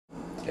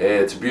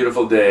It's a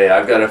beautiful day.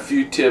 I've got a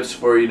few tips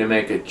for you to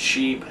make a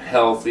cheap,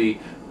 healthy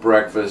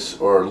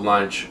breakfast or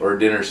lunch or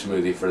dinner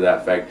smoothie, for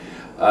that fact.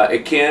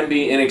 It can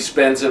be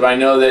inexpensive. I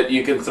know that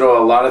you can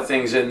throw a lot of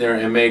things in there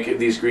and make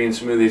these green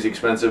smoothies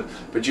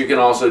expensive, but you can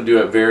also do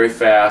it very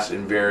fast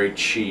and very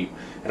cheap.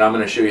 And I'm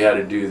going to show you how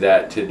to do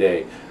that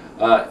today.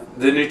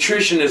 The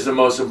nutrition is the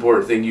most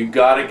important thing. You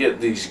got to get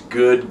these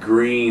good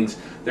greens.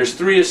 There's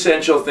 3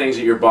 essential things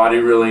that your body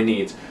really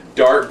needs.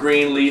 Dark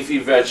green leafy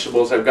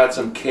vegetables. I've got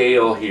some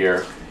kale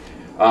here.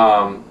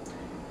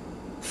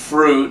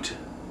 Fruit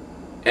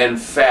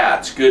and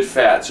fats, good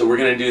fats. So we're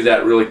going to do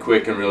that really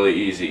quick and really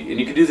easy. And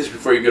you can do this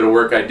before you go to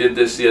work. I did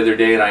this the other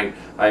day, and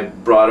I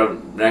brought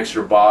an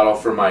extra bottle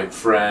for my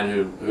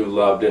friend who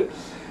loved it.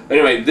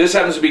 Anyway, this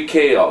happens to be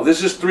kale.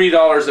 This is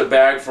 $3 a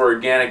bag for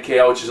organic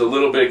kale, which is a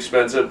little bit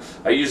expensive.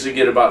 I usually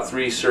get about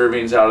 3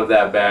 servings out of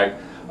that bag.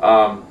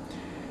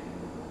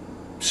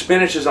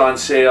 Spinach is on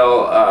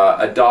sale,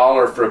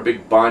 $1 for a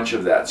big bunch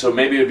of that. So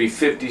maybe it would be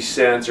 50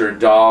 cents or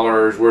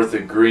 $1 worth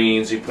of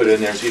greens you put in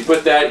there. So you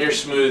put that in your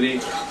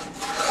smoothie.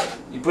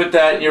 You put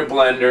that in your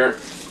blender.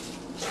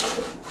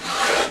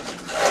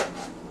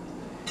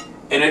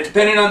 And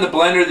depending on the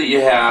blender that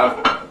you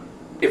have,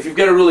 if you've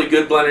got a really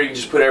good blender, you can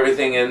just put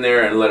everything in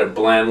there and let it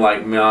blend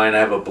like mine. I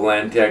have a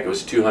Blendtec. It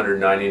was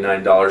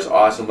 $299.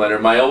 Awesome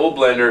blender. My old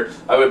blender,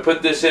 I would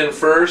put this in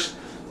first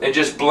and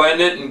just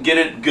blend it and get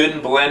it good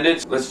and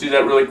blended. Let's do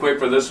that really quick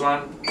for this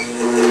one.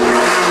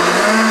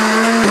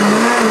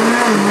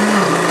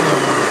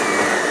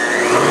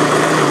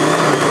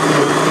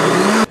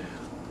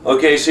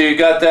 Okay, so you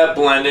got that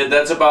blended.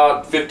 That's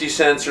about 50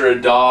 cents or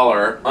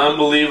 $1.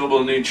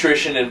 Unbelievable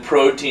nutrition and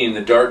protein, the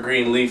dark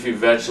green leafy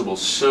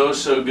vegetables. So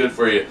good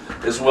for you,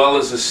 as well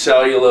as the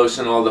cellulose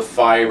and all the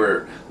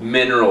fiber,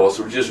 minerals.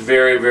 We're just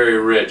very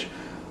rich.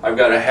 I've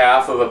got a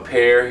half of a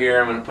pear here.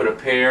 I'm going to put a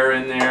pear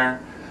in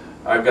there.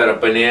 I've got a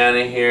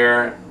banana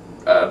here.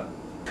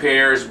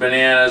 Pears,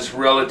 bananas,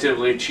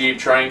 relatively cheap.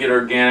 Try and get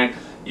organic.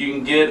 You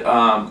can get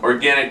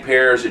organic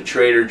pears at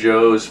Trader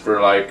Joe's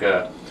for like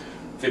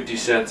 50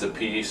 cents a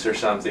piece or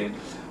something.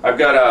 I've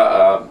got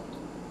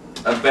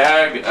a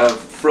bag of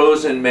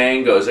frozen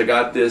mangoes. I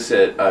got this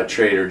at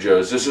Trader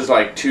Joe's. This is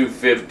like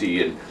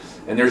 $2.50,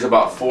 and there's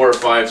about 4 or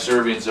 5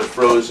 servings of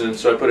frozen.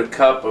 So I put a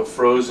cup of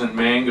frozen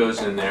mangoes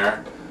in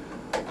there.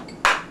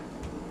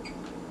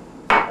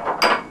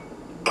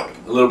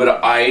 A little bit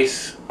of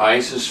ice.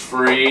 Ice is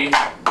free.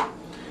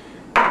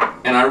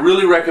 And I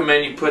really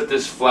recommend you put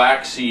this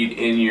flaxseed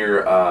in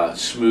your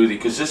smoothie,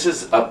 because this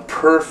is a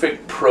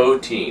perfect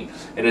protein,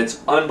 and it's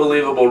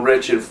unbelievable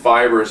rich in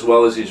fiber as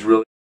well as these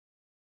really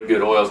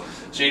good oils.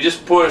 So you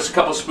just put a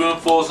couple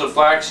spoonfuls of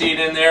flaxseed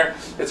in there.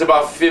 It's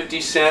about 50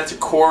 cents, a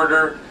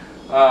quarter,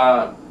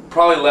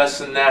 probably less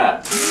than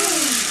that.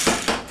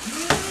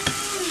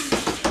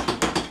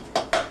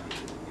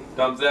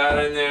 Dump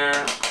that in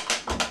there.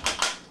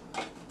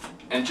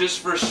 And just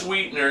for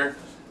sweetener,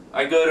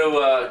 I go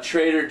to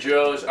Trader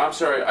Joe's,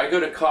 I go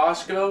to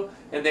Costco,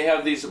 and they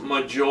have these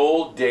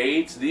Majol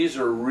dates. These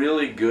are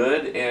really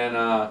good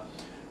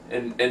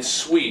and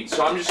sweet.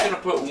 So I'm just going to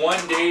put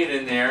 1 date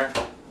in there.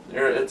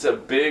 It's a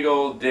big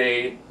old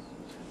date.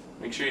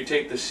 Make sure you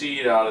take the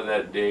seed out of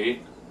that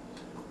date.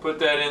 Put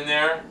that in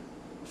there.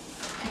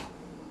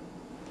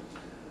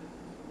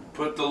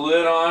 Put the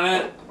lid on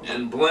it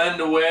and blend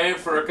away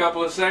for a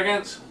couple of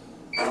seconds.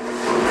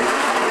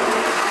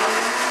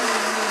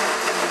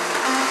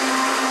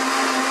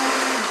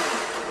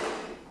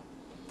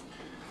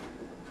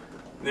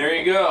 There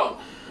you go.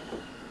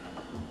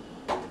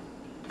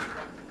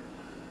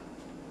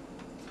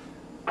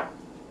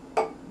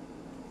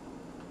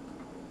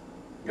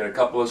 Got a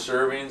couple of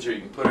servings, or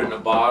you can put it in a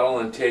bottle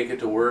and take it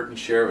to work and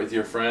share it with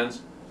your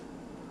friends.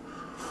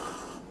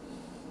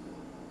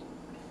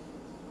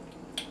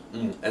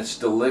 It's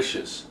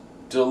delicious.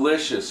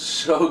 Delicious.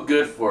 So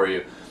good for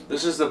you.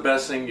 This is the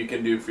best thing you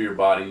can do for your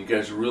body. You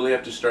guys really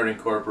have to start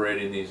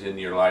incorporating these into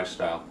your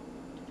lifestyle.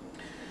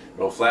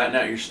 It'll flatten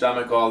out your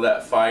stomach, all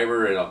that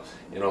fiber.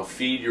 It'll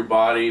feed your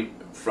body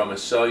from a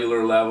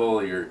cellular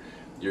level, your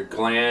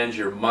glands,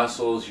 your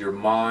muscles, your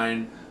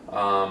mind.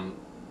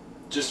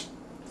 Just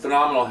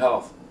phenomenal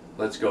health.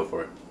 Let's go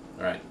for it.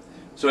 All right.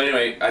 So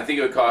anyway, I think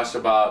it would cost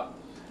about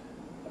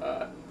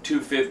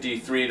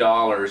 $2.50,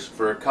 $3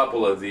 for a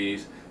couple of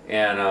these,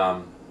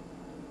 and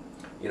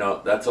you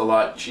know, that's a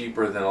lot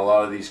cheaper than a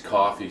lot of these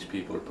coffees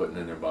people are putting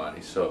in their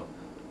bodies. So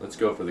let's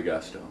go for the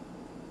gusto.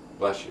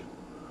 Bless you.